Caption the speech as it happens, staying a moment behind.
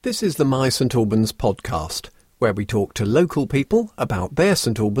This is the My St Albans podcast, where we talk to local people about their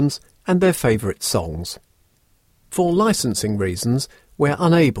St Albans and their favourite songs. For licensing reasons, we're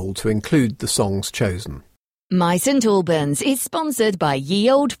unable to include the songs chosen. My St Albans is sponsored by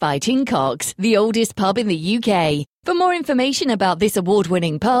Ye Old Fighting Cocks, the oldest pub in the UK. For more information about this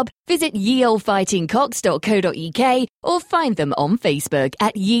award-winning pub, visit yeoldfightingcocks.co.uk or find them on Facebook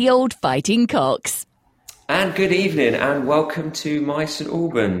at Ye Old Fighting Cocks. And good evening and welcome to My St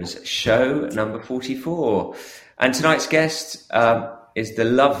Albans, show number 44. And tonight's guest is the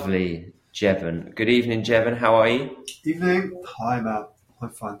lovely Jevan. Good evening, Jevan. How are you? Evening. Hi, Matt.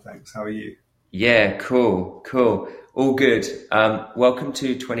 I'm fine, thanks. How are you? Yeah, cool. All good. Welcome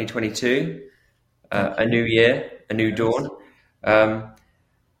to 2022, a new year, a new dawn. Jevan,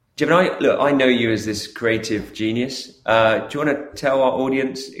 I know you as this creative genius. Do you want to tell our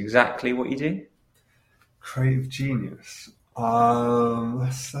audience exactly what you do? Creative genius.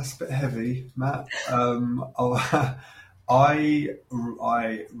 That's a bit heavy, Matt. I'm a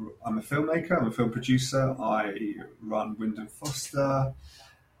filmmaker. I'm a film producer. I run Wyndham Foster,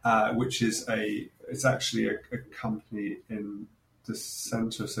 which is it's actually a company in the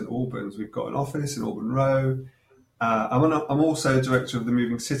centre of St Albans. We've got an office in Alban Row. I'm also a director of the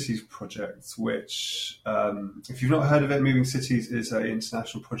Moving Cities project, which, if you've not heard of it, Moving Cities is an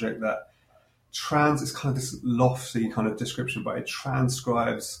international project that it's kind of this lofty kind of description, but it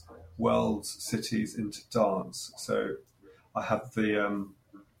transcribes world cities into dance. So I have the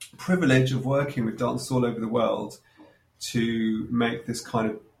privilege of working with dancers all over the world to make this kind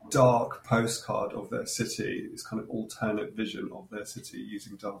of dark postcard of their city, this kind of alternate vision of their city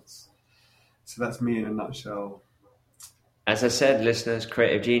using dance. So that's me in a nutshell. As I said, listeners,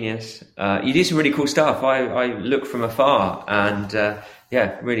 creative genius. You do some really cool stuff. I look from afar and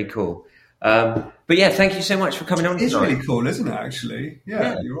really cool. But yeah, thank you so much for coming on tonight. It's really cool, isn't it, actually?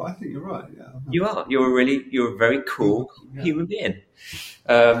 Yeah. You're right. I think you're right. Yeah. You are. You're a very cool human being.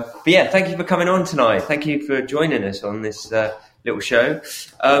 But yeah, thank you for coming on tonight. Thank you for joining us on this little show.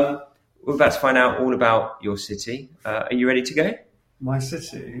 We're about to find out all about your city. Are you ready to go? My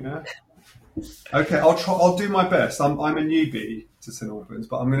city, yeah. Okay, I'll do my best. I'm a newbie to St Albans,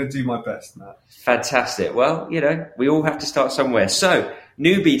 but I'm going to do my best, Matt. Fantastic. Well, we all have to start somewhere. So,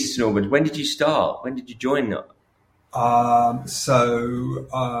 newbie to St Albans, when did you start? When did you join? I thought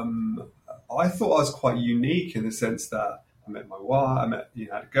I was quite unique in the sense that I met my wife,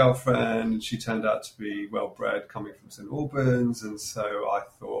 had a girlfriend, and she turned out to be well-bred coming from St Albans, and so I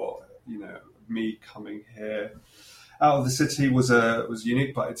thought, me coming here out of the city was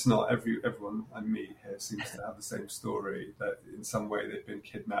unique, but it's not. Everyone I meet here seems to have the same story, that in some way they've been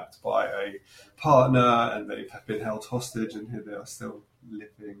kidnapped by a partner and they've been held hostage, and here they are still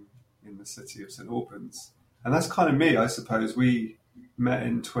living in the city of St Albans. And that's kind of me, I suppose. We met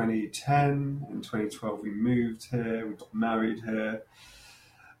in 2010. In 2012 we moved here, we got married here.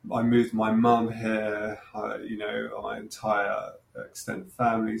 I moved my mum here, my entire extended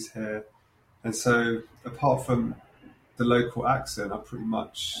family's here. And so apart from the local accent, I'm pretty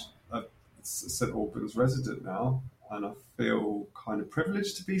much a St Albans resident now, and I feel kind of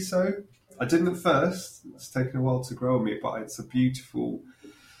privileged to be so. I didn't at first. It's taken a while to grow on me, but it's a beautiful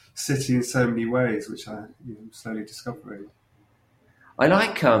city in so many ways, which I'm slowly discovering. I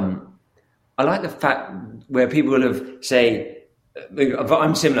like the fact where people have say,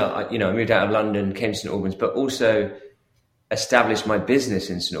 I'm similar. I moved out of London, came to St Albans, but also established my business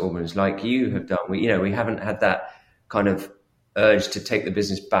in St Albans, like you have done. We haven't had that kind of urge to take the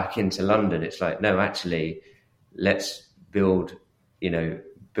business back into London. It's like, no, actually, let's build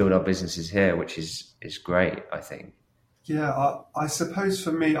our businesses here, which is great, I think. Yeah, I suppose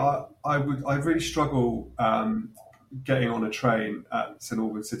for me, I really struggle getting on a train at St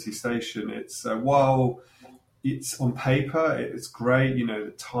Albans City Station. It's while it's on paper, it's great.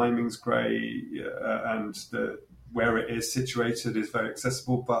 The timing's great, and where it is situated is very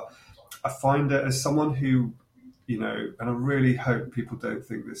accessible. But I find it, as someone who, and I really hope people don't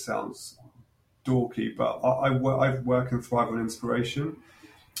think this sounds dorky, but I work and thrive on inspiration.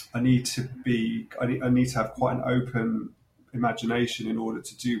 I need to have quite an open imagination in order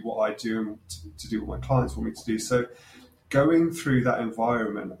to do what I do and to do what my clients want me to do. So going through that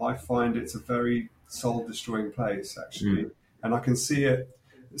environment, I find it's a very soul-destroying place, actually. And I can see it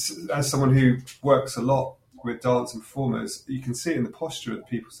as someone who works a lot with dance and performers. You can see it in the posture of the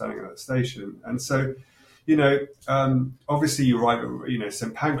people standing at that station. And so, obviously you're right,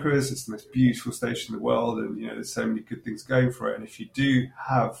 St Pancras, it's the most beautiful station in the world, and, there's so many good things going for it. And if you do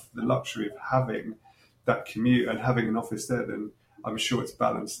have the luxury of having that commute and having an office there, then I'm sure it's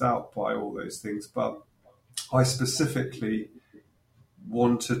balanced out by all those things. But I specifically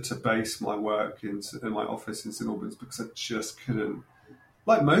wanted to base my work in my office in St Albans because I just couldn't,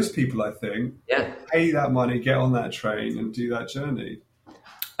 like most people, I think, pay that money, get on that train and do that journey.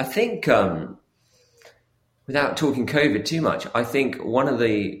 I think, without talking COVID too much, I think one of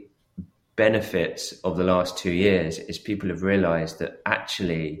the benefits of the last 2 years is people have realised that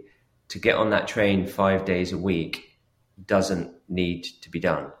actually to get on that train 5 days a week doesn't need to be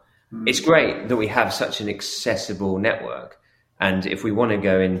done. It's great that we have such an accessible network. And if we want to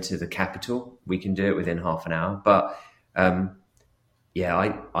go into the capital, we can do it within half an hour. But I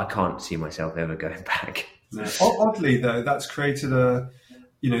can't see myself ever going back. No. Oddly, though, that's created the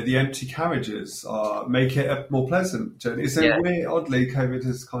empty carriages make it a more pleasant journey. So oddly, COVID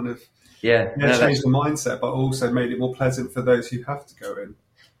has kind of changed the mindset, but also made it more pleasant for those who have to go in.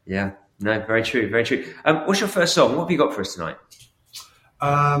 Yeah, no, very true, very true. What's your first song? What have you got for us tonight?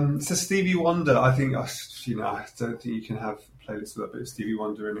 So Stevie Wonder, I think, I don't think you can have a playlist with a bit of Stevie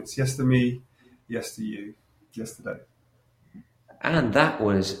Wonder in it. It's Yester Me, Yester You, Yesterday. And that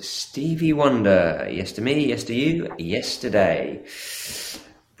was Stevie Wonder, Yester Me, Yester You, Yesterday.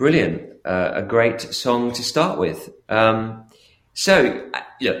 Brilliant. A great song to start with. So,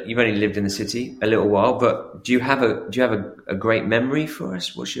 look, you've only lived in the city a little while, but do you have a great memory for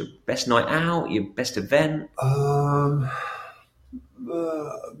us? What's your best night out, your best event?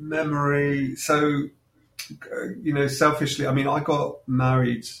 Memory. So, selfishly, I mean, I got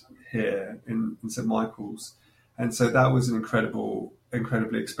married here in St Michael's, and so that was an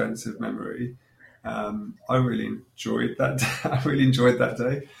incredibly expensive memory. I really enjoyed that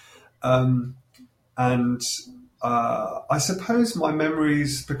day. And I suppose my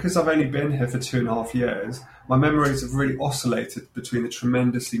memories, because I've only been here for 2.5 years, my memories have really oscillated between the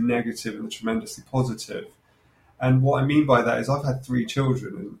tremendously negative and the tremendously positive. And what I mean by that is I've had 3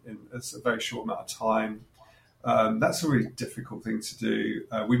 children in a very short amount of time. That's a really difficult thing to do.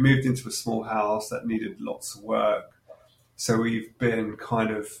 We moved into a small house that needed lots of work. So we've been kind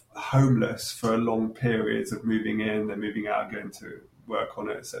of homeless for long periods of moving in and moving out, going to work on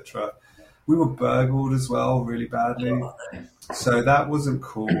it, etc. We were burgled as well, really badly. So that wasn't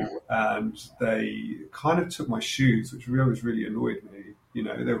cool. And they kind of took my shoes, which really annoyed me.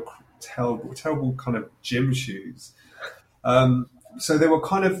 They were terrible kind of gym shoes. So they were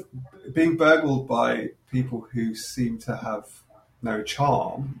kind of being burgled by people who seemed to have no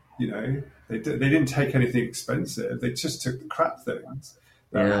charm. They didn't take anything expensive. They just took the crap things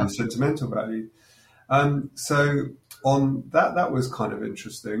that have sentimental value. So on that was kind of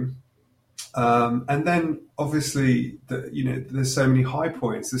interesting. And then obviously, there's so many high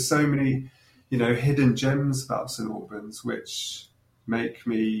points. There's so many, hidden gems about St Albans, which make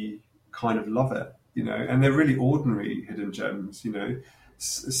me kind of love it, and they're really ordinary hidden gems,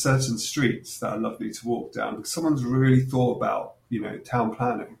 certain streets that are lovely to walk down because someone's really thought about, town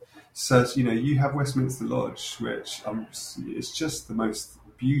planning. So, you have Westminster Lodge, which it's just the most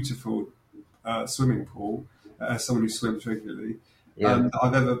beautiful swimming pool, as someone who swims regularly, that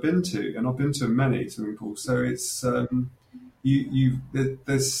I've ever been to. And I've been to many swimming pools. So it's,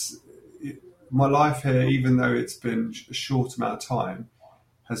 my life here, even though it's been a short amount of time,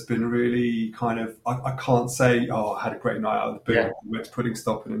 has been really kind of, I can't say, I had a great night out at the Bigg, went to Pudding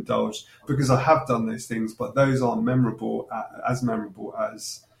Stop and indulged, because I have done those things, but those aren't memorable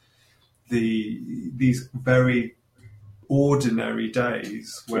as these very ordinary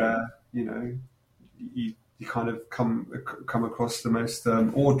days where, you kind of come across the most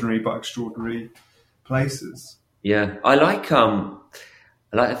ordinary but extraordinary places. Yeah, I like the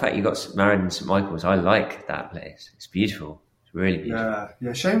fact you got married in St Michael's. I like that place. It's beautiful. It's really beautiful.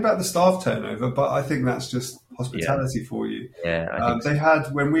 Yeah. Shame about the staff turnover, but I think that's just hospitality for you. Yeah, I think they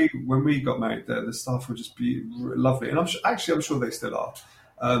had when we got married there, the staff were just lovely, and I'm sure they still are.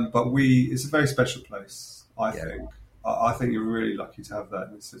 But it's a very special place. I think. I think you're really lucky to have that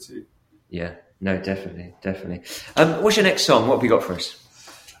in the city. Yeah. No, definitely. What's your next song? What have you got for us?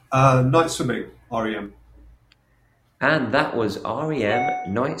 Nightswimming, REM. And that was REM,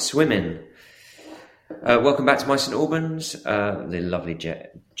 Nightswimming. Welcome back to my St Albans. The lovely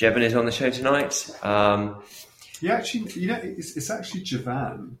Jevan is on the show tonight. It's actually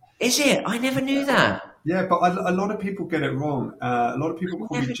Jevan. Is it? I never knew that. Yeah, but a lot of people get it wrong. A lot of people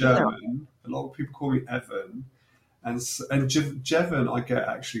call me German. A lot of people call me Evan. And Jevan, I get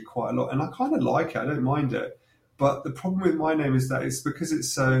actually quite a lot. And I kind of like it. I don't mind it. But the problem with my name is that it's because it's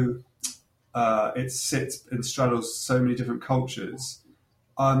so... it sits and straddles so many different cultures.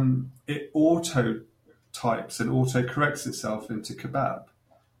 It auto-types and auto-corrects itself into kebab,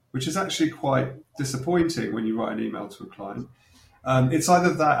 which is actually quite disappointing when you write an email to a client. It's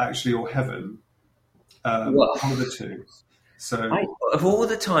either that actually or heaven, one of the two. So, of all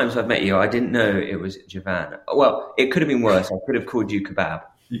the times I've met you, I didn't know it was Jevan. Well, it could have been worse. I could have called you Kebab.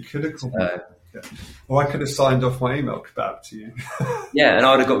 you could have called me. Yeah. Or I could have signed off my email Kebab to you. Yeah, and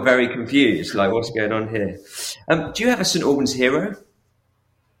I would have got very confused, like, what's going on here? Do you have a St Albans hero?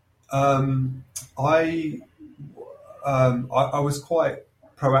 I was quite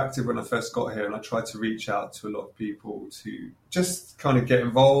proactive when I first got here, and I tried to reach out to a lot of people to just kind of get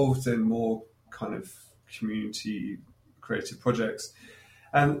involved in more kind of community creative projects.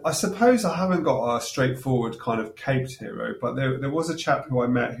 And I suppose I haven't got a straightforward kind of caped hero, but there was a chap who I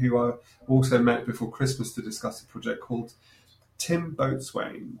met, who I also met before Christmas to discuss a project, called Tim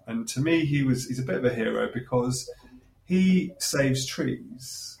Boatswain. And to me, he's a bit of a hero because he saves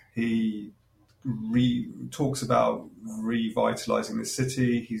trees. He talks about revitalising the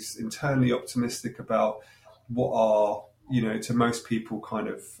city. He's internally optimistic about what are, to most people kind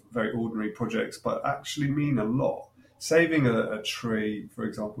of very ordinary projects, but actually mean a lot. Saving a tree, for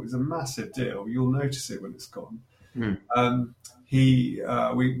example, is a massive deal. You'll notice it when it's gone. We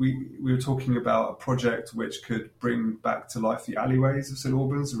were talking about a project which could bring back to life the alleyways of St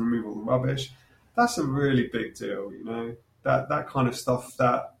Albans and remove all the rubbish. That's a really big deal, That kind of stuff,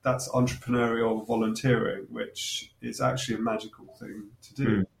 that's entrepreneurial volunteering, which is actually a magical thing to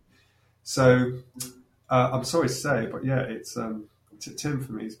do. So I'm sorry to say, but yeah, it's Tim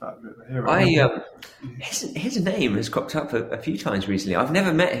for me is about a bit of a hero. His name has cropped up a few times recently. I've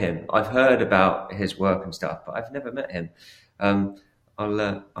never met him. I've heard about his work and stuff, but I've never met him. I'll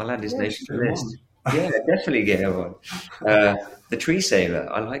add his name to the list. Yeah, definitely get him on. The tree saver,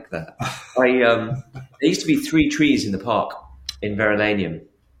 I like that. There used to be 3 trees in the park in Verulamium,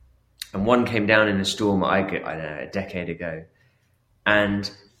 and one came down in a storm, I don't know, a decade ago. And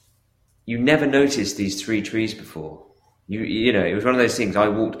you never noticed these 3 trees before. It was one of those things, I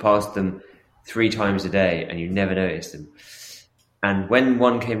walked past them 3 times a day and you never noticed them. And when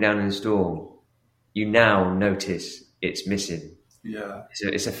one came down in the storm, you now notice it's missing. Yeah. So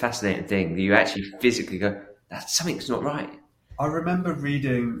it's a fascinating thing that you actually physically go, something's not right. I remember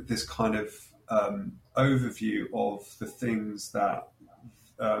reading this kind of overview of the things that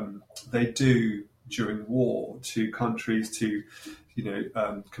they do during war to countries to,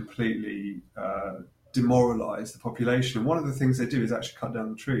 completely demoralise the population. And one of the things they do is actually cut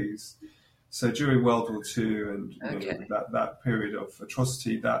down the trees. So during World War II and that period of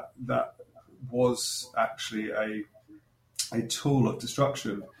atrocity, that was actually a tool of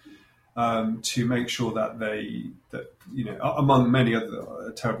destruction. To make sure that among many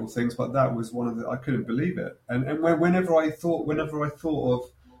other terrible things, but that was one of the, I couldn't believe it. And whenever I thought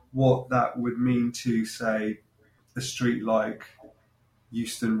of what that would mean to, say, a street like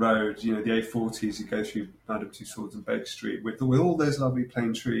Euston Road, the A40s, you go through Madame Tussauds and Bigg Street with all those lovely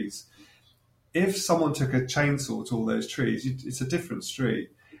plain trees. If someone took a chainsaw to all those trees, it's a different street.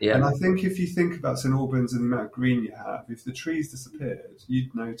 Yeah. And I think if you think about St Albans and the amount of green you have, if the trees disappeared,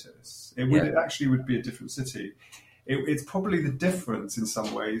 you'd notice. It actually would be a different city. It's probably the difference in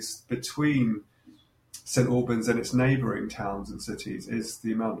some ways between St Albans and its neighbouring towns and cities is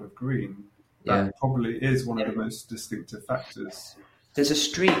the amount of green. That probably is one of the most distinctive factors. There's a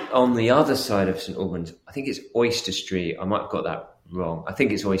street on the other side of St Albans. I think it's Oyster Street. I might have got that wrong. I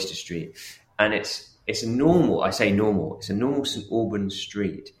think it's Oyster Street. And it's a normal, I say normal, it's a normal St Albans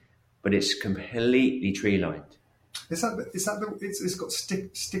street, but it's completely tree lined. It's got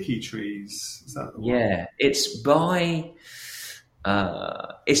sticky trees. Is that the one? Yeah, it's by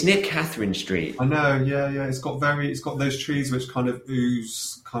it's near Catherine Street. I know, yeah. It's got those trees which kind of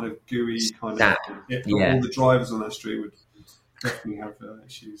ooze, kind of gooey, kind of. All the drivers on that street would definitely have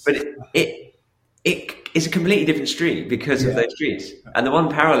issues. But it's a completely different street because of those trees. And the one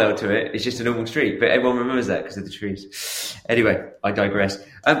parallel to it is just a normal street, but everyone remembers that because of the trees. Anyway, I digress.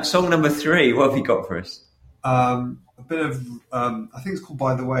 Song number 3, what have you got for us? A bit of, I think it's called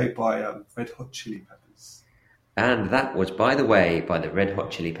By the Way by Red Hot Chili Peppers. And that was By the Way by the Red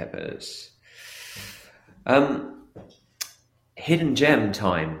Hot Chili Peppers. Hidden gem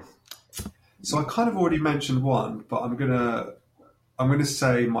time. So I kind of already mentioned one, but I'm gonna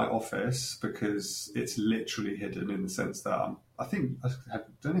say My Office because it's literally hidden in the sense that I don't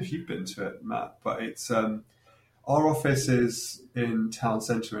know if you've been to it, Matt, but it's our office is in town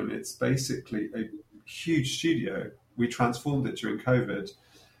centre and it's basically a huge studio. We transformed it during COVID.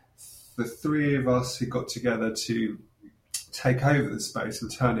 The 3 of us who got together to take over the space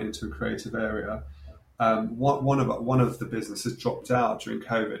and turn it into a creative area. One of the businesses dropped out during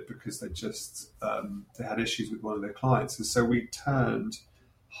COVID because they had issues with one of their clients, and so we turned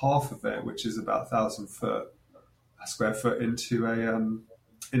half of it, which is about 1,000 square foot,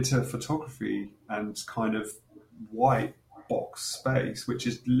 into photography and kind of white box space, which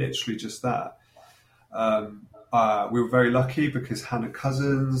is literally just that. We were very lucky because Hannah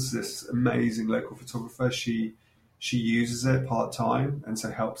Cousins, this amazing local photographer, she uses it part-time and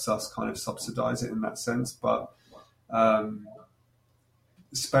so helps us kind of subsidize it in that sense. But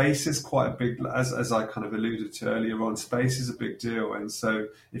space is quite a big, as I kind of alluded to earlier on, space is a big deal. And so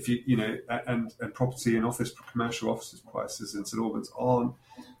if and property and commercial offices prices in St Albans aren't,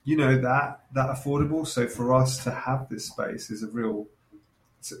 that affordable. So for us to have this space is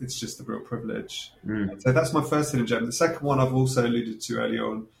it's just a real privilege. So that's my first hidden gem. The second one I've also alluded to earlier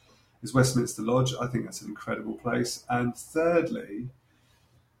on is Westminster Lodge. I think that's an incredible place. And thirdly,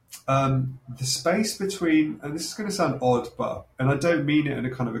 the space between, and this is going to sound odd, and I don't mean it in a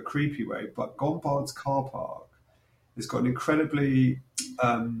kind of a creepy way, but Gombard's car park has got an incredibly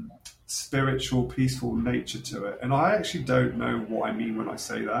spiritual, peaceful nature to it. And I actually don't know what I mean when I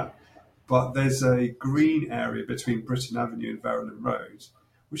say that, but there's a green area between Britain Avenue and Verulam Road,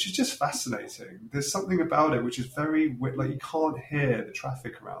 which is just fascinating. There's something about it which is very, like, you can't hear the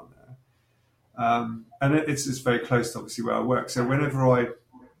traffic around there. And it's very close to obviously where I work. So whenever I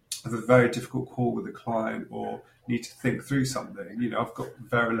have a very difficult call with a client or need to think through something, I've got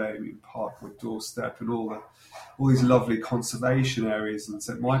Verulam Park, my doorstep, and all these lovely conservation areas in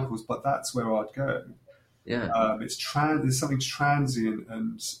St Michael's, but that's where I'd go. Yeah. There's something transient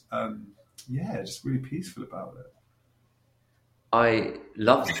and just really peaceful about it. I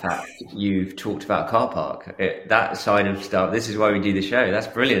love the fact you've talked about a car park, that side of stuff. This is why we do the show. That's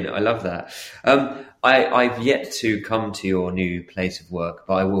brilliant. I love that. I've yet to come to your new place of work,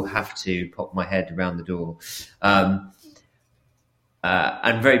 but I will have to pop my head around the door. And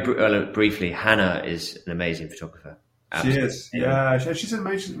very briefly, Hannah is an amazing photographer. Absolutely. She is. Yeah, she's an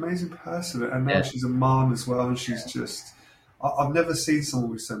amazing person. And now she's a mum as well. And she's just, I've never seen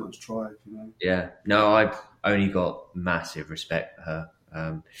someone with so much drive, Yeah. No, I've only got massive respect for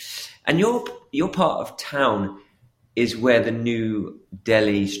her. And your part of town is where the new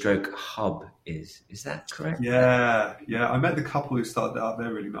Delhi / hub is. Is that correct? Yeah. I met the couple who started out.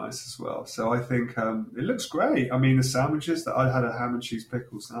 They're really nice as well. So I think it looks great. I mean, the sandwiches, that I had a ham and cheese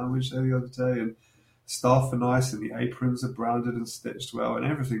pickle sandwich there the other day, and staff are nice, and the aprons are branded and stitched well, and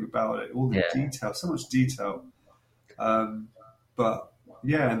everything about it, all the detail, so much detail. But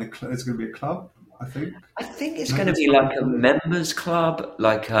yeah, and there's going to be a club, I think. I think it's going to be like a members club,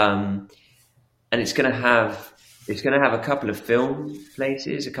 and it's going to have a couple of film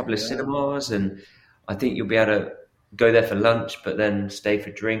places, a couple of cinemas, and I think you'll be able to go there for lunch, but then stay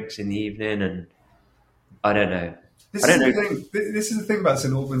for drinks in the evening. And I don't know. This is the thing about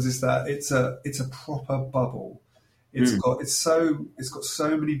St Albans, is that it's a proper bubble. It's got so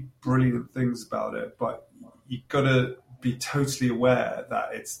many brilliant things about it, but you've got to be totally aware that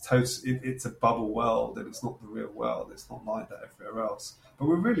it's a bubble world and it's not the real world. It's not like that everywhere else. But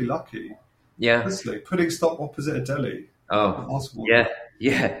we're really lucky. Yeah, honestly, putting stop opposite a deli. Oh,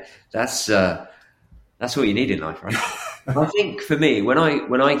 yeah. That's what you need in life, right? I think for me, when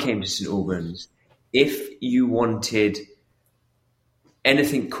I came to St Albans, if you wanted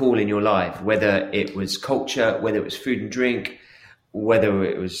anything cool in your life, whether it was culture, whether it was food and drink, whether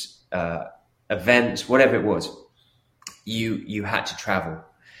it was events, whatever it was, you had to travel.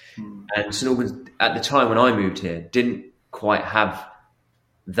 And St Albans, at the time when I moved here, didn't quite have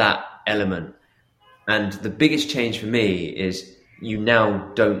that element. And the biggest change for me is you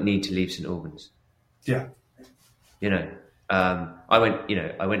now don't need to leave St Albans. Yeah. I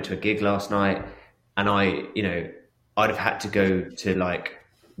went to a gig last night, and I'd have had to go to like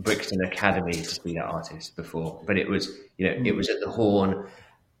Brixton Academy to see that artist before, but it was, it was at the Horn,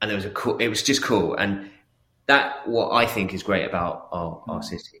 and it was just cool. And that, what I think is great about our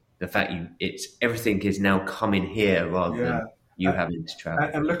city, the fact everything is now coming here rather than you having to travel.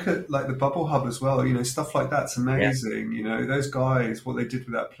 And look at like the Bubble Hub as well, stuff like that's amazing. Those guys, what they did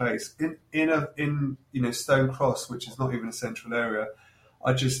with that place in Stone Cross, which is not even a central area.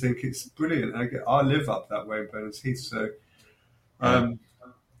 I just think it's brilliant. I live up that way in Berners Heath, so I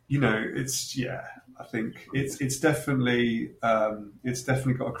think it's definitely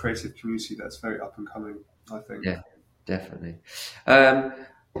got a creative community that's very up and coming, I think. Yeah, definitely.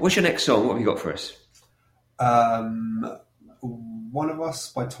 What's your next song? What have you got for us? One of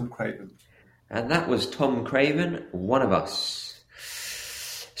Us by Tom Craven. And that was Tom Craven, One of Us.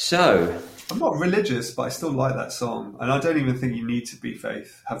 So, I'm not religious, but I still like that song, and I don't even think you need to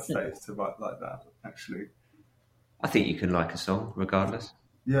have faith to write like that, actually. I think you can like a song regardless.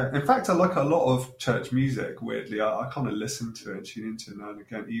 Yeah, in fact, I like a lot of church music, weirdly. I kind of listen to it and tune into it now and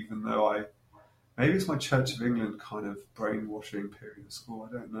again, even though maybe it's my Church of England kind of brainwashing period of school,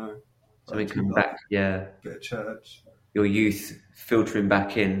 I don't know. Something come back, yeah. Bit of church. your youth filtering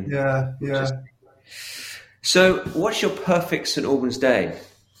back in. Yeah. So, what's your perfect St Albans day?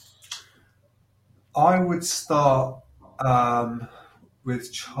 I would start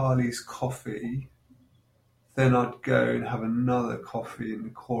with Charlie's coffee. Then I'd go and have another coffee in the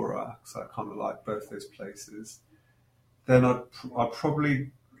Cora, because I kind of like both those places. Then I'd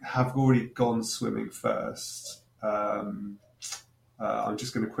probably have already gone swimming first. I'm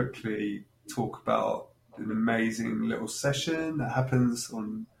just going to quickly talk about an amazing little session that happens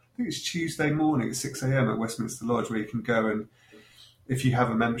on, I think it's Tuesday morning at 6 a.m. at Westminster Lodge, where you can go and, if you have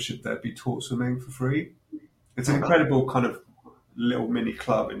a membership there, be taught swimming for free. It's an incredible kind of little mini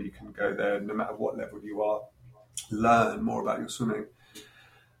club, and you can go there no matter what level you are, learn more about your swimming.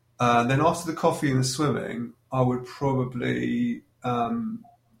 Then after the coffee and the swimming, I would probably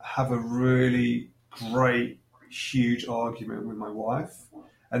have a really great, huge argument with my wife,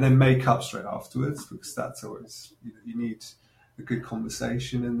 and then make up straight afterwards, because that's always, you need a good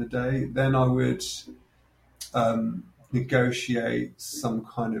conversation in the day. Then I would negotiate some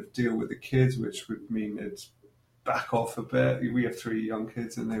kind of deal with the kids, which would mean they'd back off a bit. We have 3 young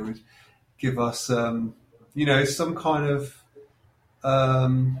kids, and they would give us, some kind of, how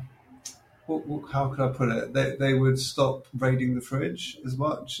could I put it? They would stop raiding the fridge as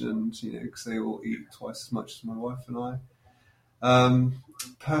much, and because they all eat twice as much as my wife and I.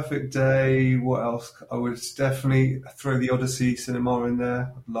 Perfect day. What else? I would definitely throw the Odyssey Cinema in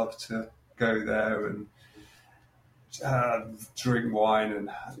there. I'd love to go there and drink wine and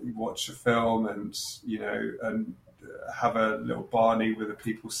watch a film, and and have a little Barney with the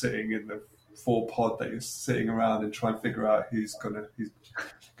people sitting in the 4-pod that you're sitting around, and try and figure out who's gonna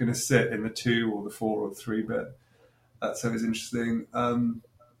sit in the 2 or the 4 or 3 bit. That's always interesting.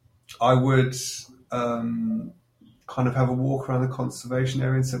 I would kind of have a walk around the conservation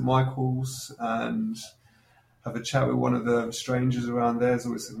area in St Michael's and have a chat with one of the strangers around there. There's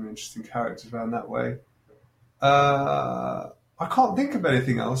always some interesting characters around that way. I can't think of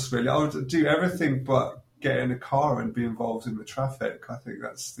anything else really. I would do everything but get in a car and be involved in the traffic. I think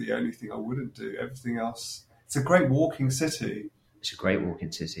that's the only thing I wouldn't do. Everything else. It's a great walking city. It's a great walking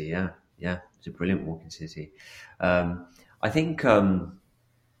city, yeah. It's a brilliant walking city. I think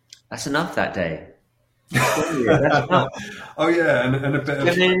that's enough that day. That's enough. Oh yeah, and a bit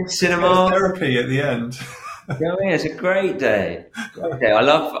of cinema therapy at the end. It's a great day. I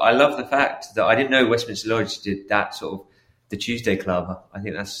love the fact that I didn't know Westminster Lodge did that sort of the Tuesday club. I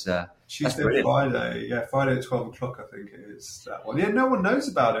think that's Tuesday and Friday. Yeah, Friday at 12 o'clock, I think it is, that one. Yeah, no one knows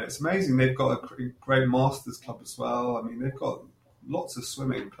about it. It's amazing. They've got a great Masters club as well. I mean, they've got lots of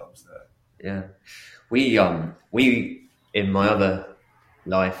swimming clubs there. Yeah. We in my other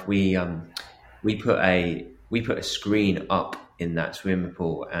life, we put a screen up in that swimming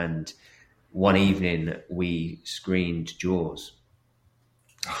pool, and one evening we screened Jaws.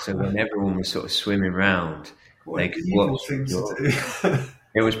 So when everyone was sort of swimming around, they could watch Jaws.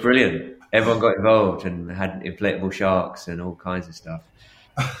 It was brilliant. Everyone got involved and had inflatable sharks and all kinds of stuff.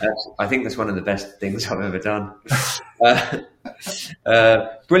 I think that's one of the best things I've ever done.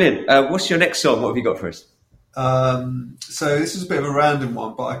 Brilliant. What's your next song? What have you got for us? So this is a bit of a random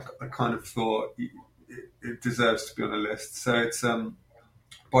one, but I kind of thought it deserves to be on a list. So it's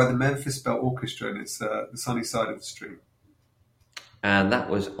by the Memphis Belle Orchestra, and it's The Sunny Side of the Street. And that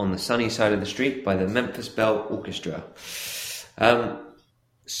was On the Sunny Side of the Street by the Memphis Belle Orchestra.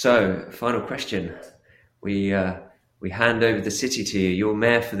 So, final question. We hand over the city to you. You're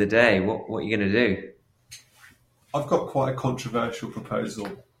mayor for the day. What are you going to do? I've got quite a controversial proposal,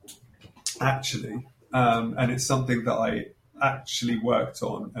 actually. And it's something that I actually worked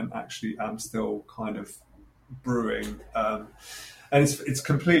on and actually am still kind of brewing. And it's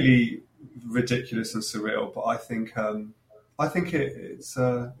completely ridiculous and surreal, but I think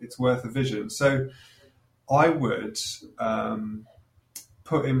it's worth a vision. So I would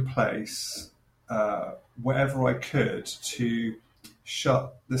put in place whatever I could to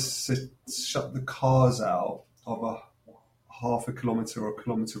shut the cars out of a half a kilometre or a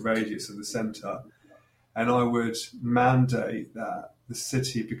kilometre radius of the centre, and I would mandate that the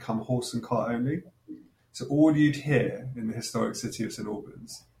city become horse and cart only. So all you'd hear in the historic city of St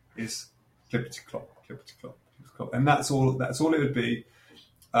Albans is clippity clop, clippity clop, clippity clop, and that's all it would be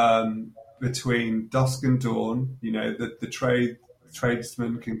between dusk and dawn. The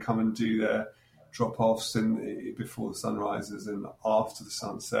tradesmen can come and do their drop-offs and before the sun rises, and after the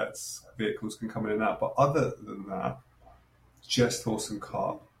sun sets, vehicles can come in and out. But other than that, just horse and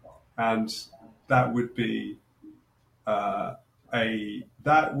cart, and that would be I'm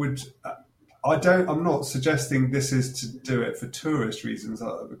not suggesting this is to do it for tourist reasons,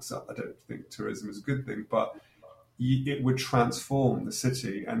 because I don't think tourism is a good thing, but it would transform the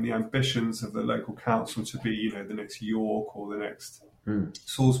city, and the ambitions of the local council to be, the next York or the next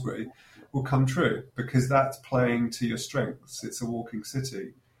Salisbury will come true, because that's playing to your strengths. It's a walking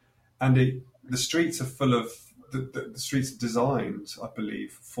city, and the streets are full of the streets are designed, I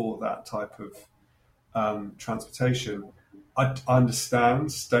believe, for that type of transportation. I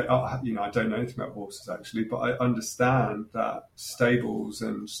understand. I don't know anything about horses actually, but I understand that stables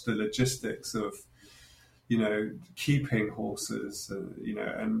and the logistics of keeping horses,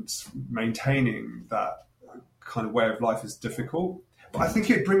 and maintaining that kind of way of life is difficult. But I think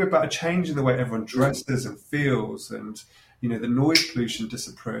it'd bring about a change in the way everyone dresses and feels, and the noise pollution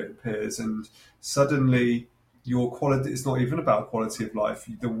disappears, and suddenly your quality, it's not even about quality of life.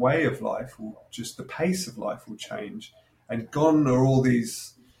 The way of life the pace of life will change, and gone are all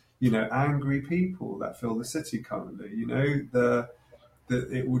these, angry people that fill the city currently.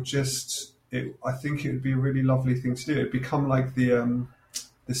 It would just. I think it would be a really lovely thing to do. It'd become like the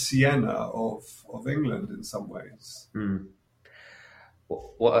Siena of England in some ways. Mm.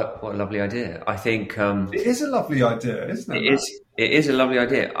 What a lovely idea! I think it is a lovely idea, isn't it? It is a lovely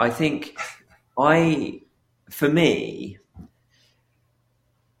idea. I think for me,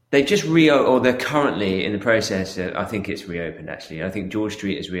 they've just or they're currently in the process. I think it's reopened. Actually, I think George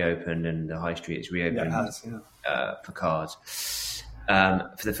Street is reopened and the High Street is reopened for cars.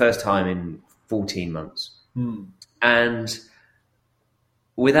 For the first time in 14 months. And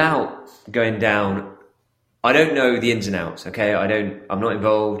without going down, I don't know the ins and outs, okay? I'm not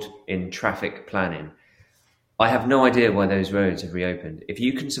involved in traffic planning. I have no idea why those roads have reopened. If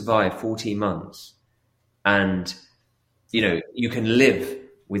you can survive 14 months and, you can live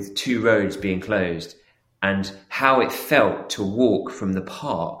with 2 roads being closed, and how it felt to walk from the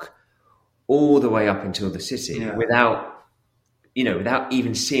park all the way up until the city without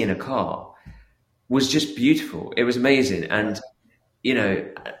even seeing a car, was just beautiful. It was amazing. And,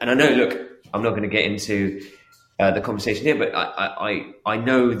 and I know, look, I'm not going to get into the conversation here, but I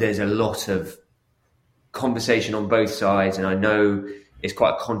know there's a lot of conversation on both sides, and I know it's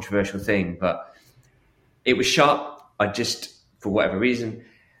quite a controversial thing, but it was sharp. For whatever reason,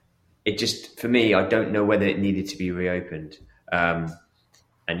 for me, I don't know whether it needed to be reopened. And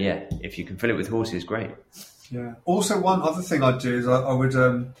if you can fill it with horses, great. Yeah. Also, one other thing I'd do is I would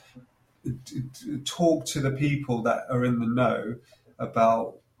talk to the people that are in the know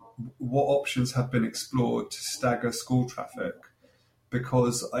about what options have been explored to stagger school traffic,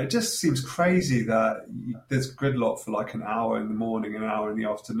 because it just seems crazy that there's gridlock for like an hour in the morning, an hour in the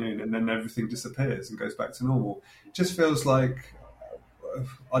afternoon, and then everything disappears and goes back to normal. It just feels like,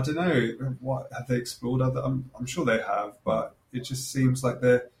 I don't know, what have they explored? I'm sure they have, but it just seems like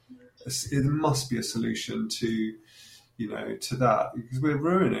it must be a solution to that, because we're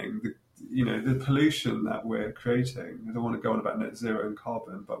ruining the pollution that we're creating. I don't want to go on about net zero and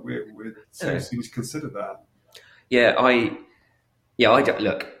carbon, but we're seriously need to consider that. I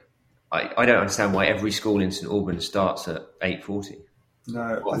don't understand why every school in St Albans starts at 8:40.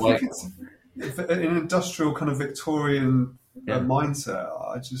 No, I think it's an industrial kind of Victorian mindset.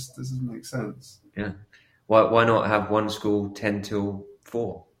 It just doesn't make sense. Yeah, why not have one school 10 till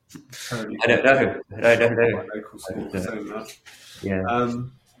 4? I don't know. Local school saying that. Yeah.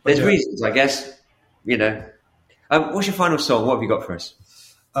 There's reasons, I guess. What's your final song? What have you got for us?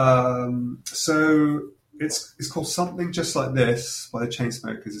 So it's called Something Just Like This by the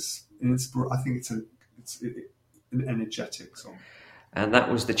Chainsmokers. I think it's an energetic song. And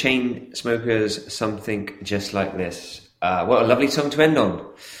that was the Chainsmokers, Something Just Like This. What a lovely song to end on.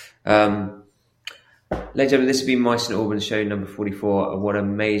 Ladies and gentlemen, this has been my St Albans show number 44. What an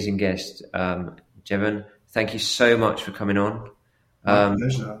amazing guest, Jevan. Thank you so much for coming on. My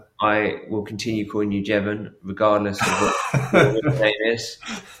pleasure. I will continue calling you Jevan, regardless of what your name is.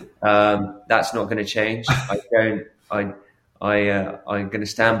 That's not going to change. I'm going to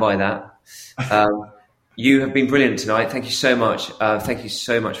stand by that. You have been brilliant tonight. Thank you so much. Thank you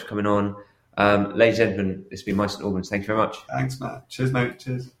so much for coming on. Ladies and gentlemen, this has been My St Albans. Thank you very much. Thanks, Matt. Cheers, mate.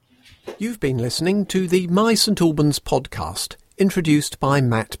 Cheers. You've been listening to the My St Albans podcast, introduced by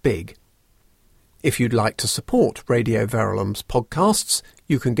Matt Bigg. If you'd like to support Radio Verulam's podcasts,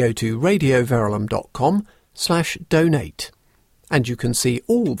 you can go to radioverulam.com/donate. And you can see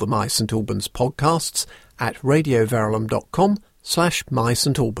all the My St Albans podcasts at radioverulam.com/My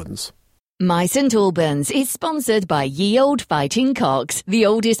St Albans. My St Albans is sponsored by Ye Old Fighting Cocks, the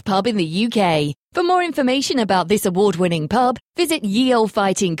oldest pub in the UK. For more information about this award-winning pub, visit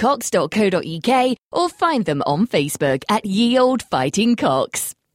yeoldfightingcocks.co.uk or find them on Facebook at Ye Old Fighting Cocks.